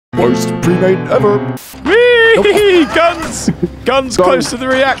Worst pre-made ever. Whee! Guns! Guns close to the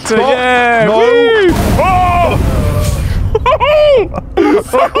reactor. Stop. Yeah! No. Woo! Oh!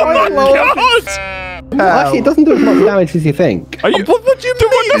 Oh my god! Actually, it doesn't do as much damage as you think. Are you, What do you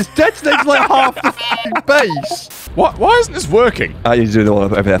mean? It's detonates like half the f***ing base. why isn't this working? You do the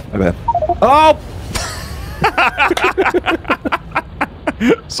one over there. Oh!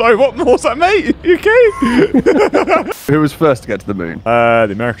 Sorry, what was that, mate? You okay? Who was first to get to the moon? The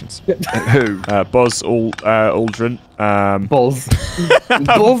Americans. Who? Buzz Aldrin. Buzz.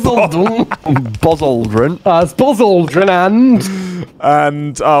 Buzz Aldrin. Buzz Aldrin. It's Buzz Aldrin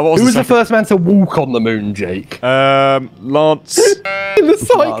And what was who was the second? first man to walk on the moon, Jake? Lance. The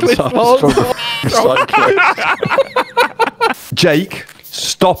cyclist was. Jake,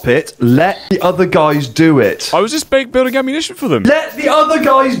 stop it. Let the other guys do it. I was just building ammunition for them. Let the other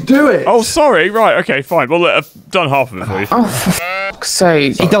guys do it. Oh, sorry. Right. Okay. Fine. Well, I've done half of it for you. Oh, for fuck's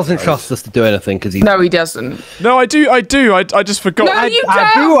sake. He doesn't trust us to do anything because he. No, he doesn't. No, I do. I just forgot. No, you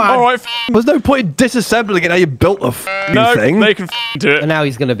I don't. do. All right. There's no point in disassembling it how you built the No, thing. they can do it. And now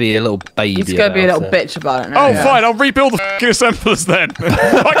he's going to be a little baby. He's going to be a little about it. bitch about it now. Oh, fine. I'll rebuild the fucking assemblers then.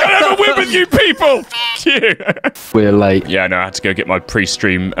 I can't have a win with you people. F you. We're late. Yeah, no, I had to go get my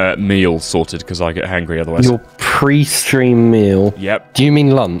pre-stream meal sorted because I get hangry otherwise. Your pre-stream meal. Yep. Do you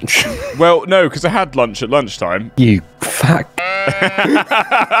mean lunch? Well, no, because I had lunch at lunchtime. You fat.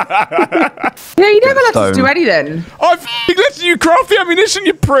 Yeah, you never let us do anything. I f***ing let you craft the ammunition,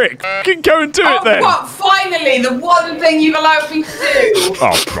 you prick. F***ing go and do it then. What? Finally, the one thing you've allowed me to do.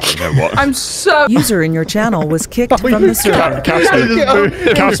 Oh, right, you know what? I'm so... User in your channel was kicked from the server.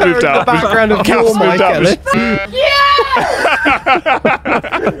 Caps moved out. Background of Caps your moved mic, out. Yeah!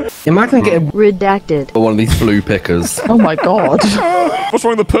 Imagine getting Redacted. one of these blue pickers. Oh my god. What's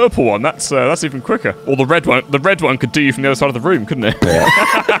wrong with the purple one? That's even quicker. Or the red one. The red one could do you from the other side of the room, couldn't it?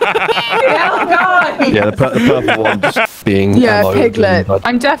 Hell, guys. Yeah, the purple one just Being Yeah, ammo Piglet. and-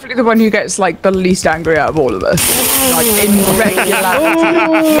 I'm definitely the one who gets like the least angry out of all of us. Like in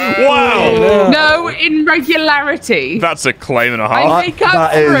regularity. Wow. No, in regularity. That's a claim and a I half. make up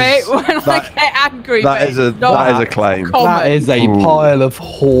that for is- it when I get angry. that is a claim. That is a pile of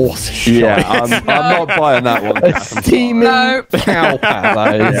horse shit. Yeah, I'm not buying that one. A steaming No. cow pat,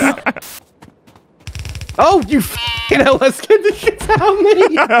 that is. Oh, you f***ing hell, that scared the shit out of me.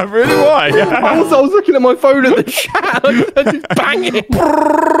 Really? Why? I was looking at my phone at the chat and I just banging.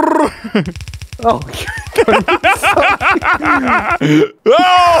 Oh,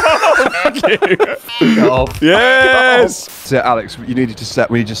 Oh, thank you. God. Yes. So, Alex, we need to set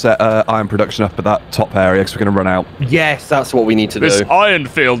iron production up at that top area because we're going to run out. Yes, that's what we need to This do. iron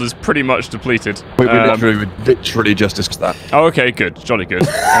field is pretty much depleted. We literally just discussed that. Oh, okay, good. Jolly good.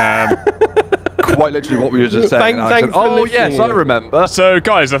 Quite literally what we were just saying. Thanks for oh, yes, listening. I remember. So,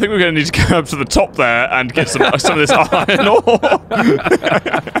 guys, I think we're going to need to go up to the top there and get some of this iron ore.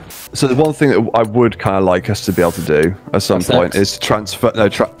 So the one thing that I would kind of like us to be able to do at some What's point that? is to transfer... No,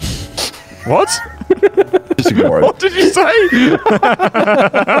 What? just ignore it. What did you say?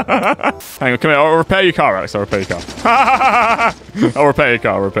 Hang on, come here. I'll repair your car, Alex. I'll repair your car. I'll repair your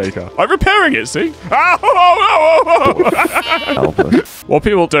car. I'm repairing it, see? What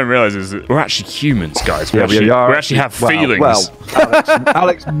people don't realize is that we're actually humans, guys. We actually have feelings. Well,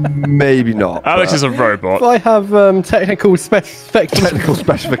 Alex, maybe not. Alex is a robot. I have technical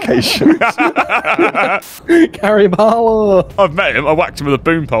specifications. Carry power. I've met him. I whacked him with a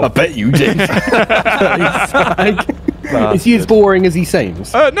boom pole. I bet you did. Is he as boring as he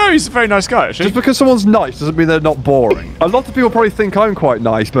seems? No, he's a very nice guy, actually. Just because someone's nice doesn't mean they're not boring. A lot of people probably think I'm quite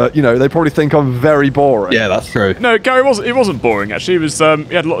nice, but, you know, they probably think I'm very boring. Yeah, that's true. No, Gary wasn't boring, actually.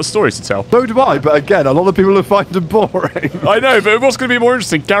 He had a lot of stories to tell. So do I, but again, a lot of people will find him boring. I know, but what's going to be more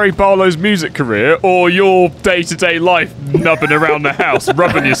interesting, Gary Barlow's music career or your day-to-day life nubbing around the house,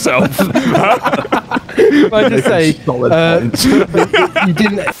 rubbing yourself? I just say, you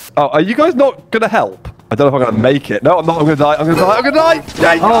didn't... Oh, are you guys not going to help? I don't know if I'm going to make it. No, I'm not. I'm going to die. I'm going to die. I'm going to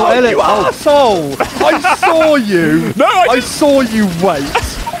die. Yeah, Oh, Elliot, you asshole! I saw you. No, I saw you wait.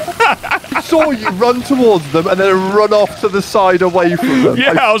 I saw you run towards them and then run off to the side away from them.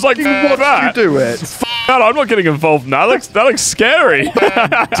 Yeah, I was like, fucking watched that. you do it. Man, I'm not getting involved now. That looks scary.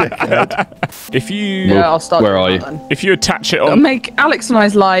 If you... Yeah, I'll start. Where are you? Then. If you attach it It'll on... make Alex and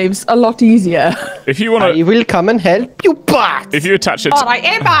I's lives a lot easier. If you want I to... will come and help you back. If you attach it All to... right,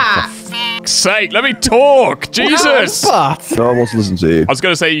 Emma. Sake, let me talk! Jesus! But... No one wants to listen to you. I was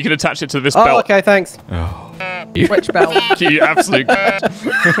going to say you can attach it to this Oh, belt. okay, thanks. Which belt? You absolute...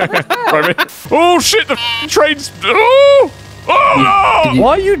 Oh, shit, the train's... Oh! Oh!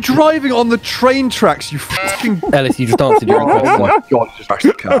 Why are you driving on the train tracks, you fucking... Ellis, you just answered your own Oh question. my god, you just crashed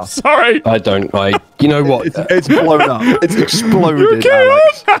the car. Sorry. You know what? It's blown up. It's exploded,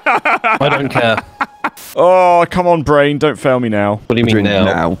 Alex. I don't care. Oh, come on, brain. Don't fail me now. What do you mean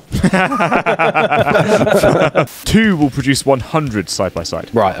now? 2 will produce 100 side by side.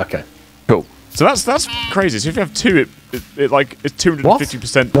 Right, okay. Cool. So that's crazy. So if you have 2, it's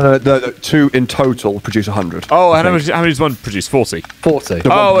 250%. No, 2 in total produce 100. Oh, and how many does 1 produce? 40. 40.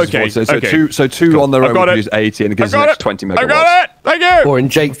 Oh, okay. So, Okay. so 2 on their own got will it. produce 80, and it gives I us got an it. extra 20 megawatts. I got it. Thank you. Or in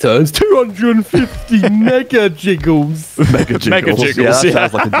Jake's terms, 250 mega jiggles. Mega jiggles. Mega jiggles, Yeah,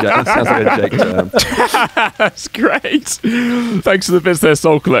 that sounds like a Jake term. That's great. Thanks for the bits there,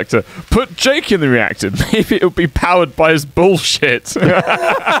 Soul Collector. Put Jake in the reactor. Maybe it'll be powered by his bullshit.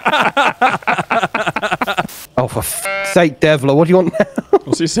 Oh, for f***'s sake, Devler, what do you want now?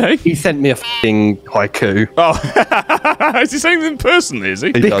 What's he saying? He sent me a f***ing haiku. Oh, is he saying them personally, is he?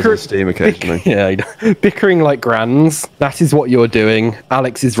 He does on Steam occasionally. Yeah, bickering like grands. That is what you're doing.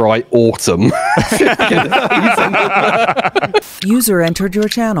 Alex is right. Autumn. User entered your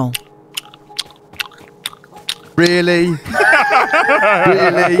channel. Really? Really?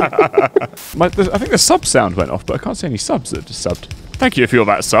 I think the sub sound went off, but I can't see any subs that have just subbed. Thank you for all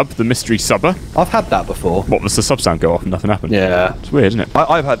that sub, the mystery subber. I've had that before. What, was the sub sound go off and nothing happened? Yeah. It's weird, isn't it?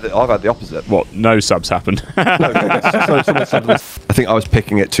 I've had the opposite. What, no subs happened? I think I was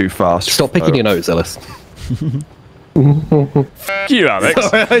picking it too fast. Stop picking your nose, Ellis. Fuck you, Alex.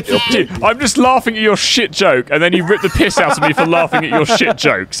 I'm just laughing at your shit joke, and then you rip the piss out of me for laughing at your shit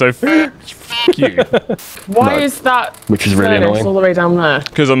joke, so fuck you. Why is that? Which is really furnace annoying. all the way down there.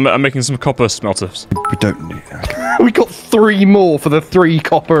 Because I'm making some copper smelters. We don't need that. We got 3 more for the 3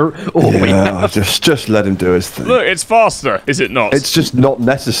 copper ore we have. Just let him do his thing. Look, it's faster, is it not? It's just not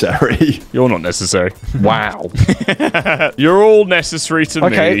necessary. You're not necessary. Wow. You're all necessary to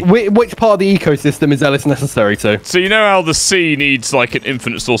Okay, me. which part of the ecosystem is Ellis necessary to? So you know how the sea needs like an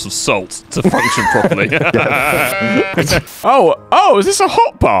infinite source of salt to function properly? Oh, is this a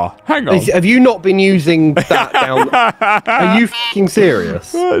hot bar? Hang on. Have you not been using that down? Are you f***ing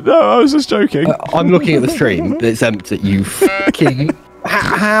serious? No, I was just joking. I'm looking at the stream. It's empty. You f***ing...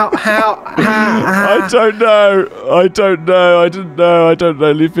 How? I don't know. I didn't know.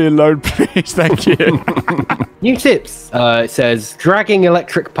 Leave me alone, please. Thank you. New tips. It says dragging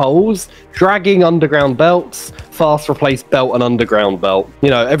electric poles, dragging underground belts, fast replace belt and underground belt. You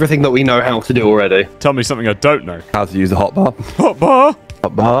know, everything that we know how to do already. Tell me something I don't know. How to use the hotbar. Hot bar.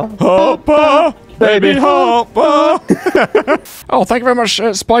 Hot bar. Hot bar. Baby hot bar. Oh, thank you very much,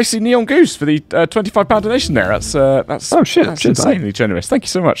 Spicy Neon Goose, for the £25 donation there. That's Oh, shit. That's Cheers, insanely generous. Thank you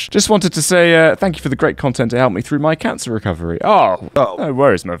so much. Just wanted to say thank you for the great content to help me through my cancer recovery. Oh. No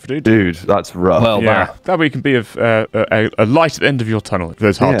worries, Mother Dude. Dude, that's rough. Well, Yeah, that way you can be of a light at the end of your tunnel for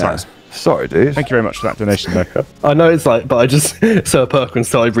those hard times. Sorry, dude. Thank you very much for that donation, though. I know it's like, but I just Sir Perkins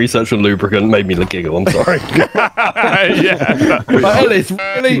started research on lubricant, made me giggle. I'm sorry. Yeah. But Ellis,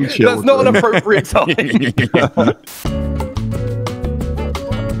 really, that's not an appropriate time.